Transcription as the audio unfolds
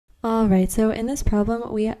Alright, so in this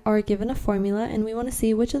problem, we are given a formula and we want to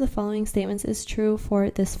see which of the following statements is true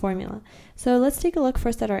for this formula. So let's take a look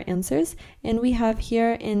first at our answers. And we have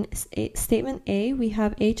here in statement A, we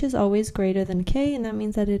have h is always greater than k, and that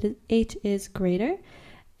means that h is greater.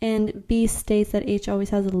 And B states that h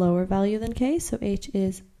always has a lower value than k, so h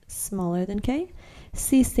is smaller than k.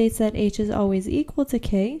 C states that h is always equal to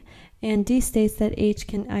k, and D states that h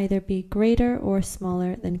can either be greater or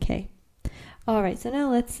smaller than k. Alright, so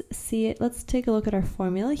now let's take a look at our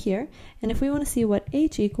formula here, and if we want to see what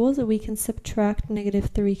h equals, we can subtract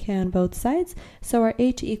negative 3k on both sides, so our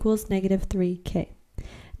h equals negative 3k.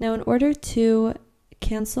 Now in order to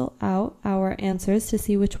cancel out our answers to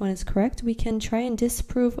see which one is correct, we can try and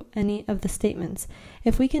disprove any of the statements.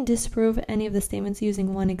 If we can disprove any of the statements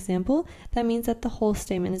using one example, that means that the whole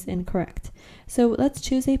statement is incorrect. So let's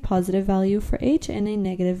choose a positive value for h and a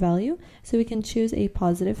negative value. So we can choose a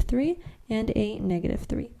positive 3 and a negative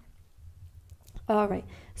 3. Alright,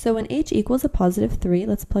 so when h equals a positive 3,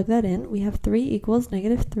 let's plug that in. We have 3 equals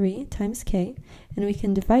negative 3 times k, and we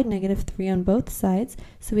can divide negative 3 on both sides,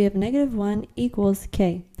 so we have negative 1 equals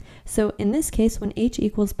k. So in this case, when h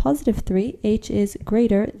equals positive 3, h is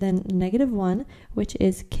greater than negative 1, which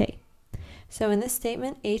is k. So in this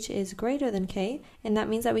statement, h is greater than k, and that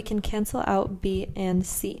means that we can cancel out b and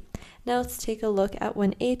c. Now let's take a look at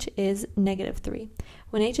when h is negative 3.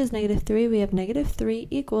 When h is negative 3, we have negative 3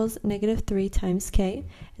 equals negative 3 times k,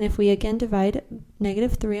 and if we again divide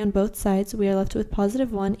negative 3 on both sides, we are left with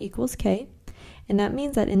positive 1 equals k, and that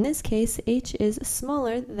means that in this case, h is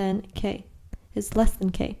smaller than k, is less than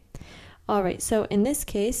k. Alright, so in this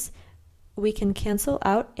case, we can cancel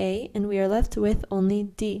out a, and we are left with only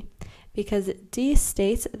d, because d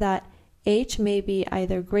states that h may be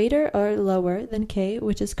either greater or lower than k,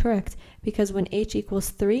 which is correct, because when h equals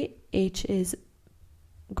 3, h is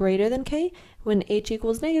greater than k. When h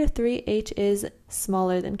equals negative 3, h is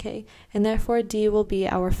smaller than k, and therefore D will be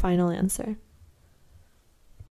our final answer.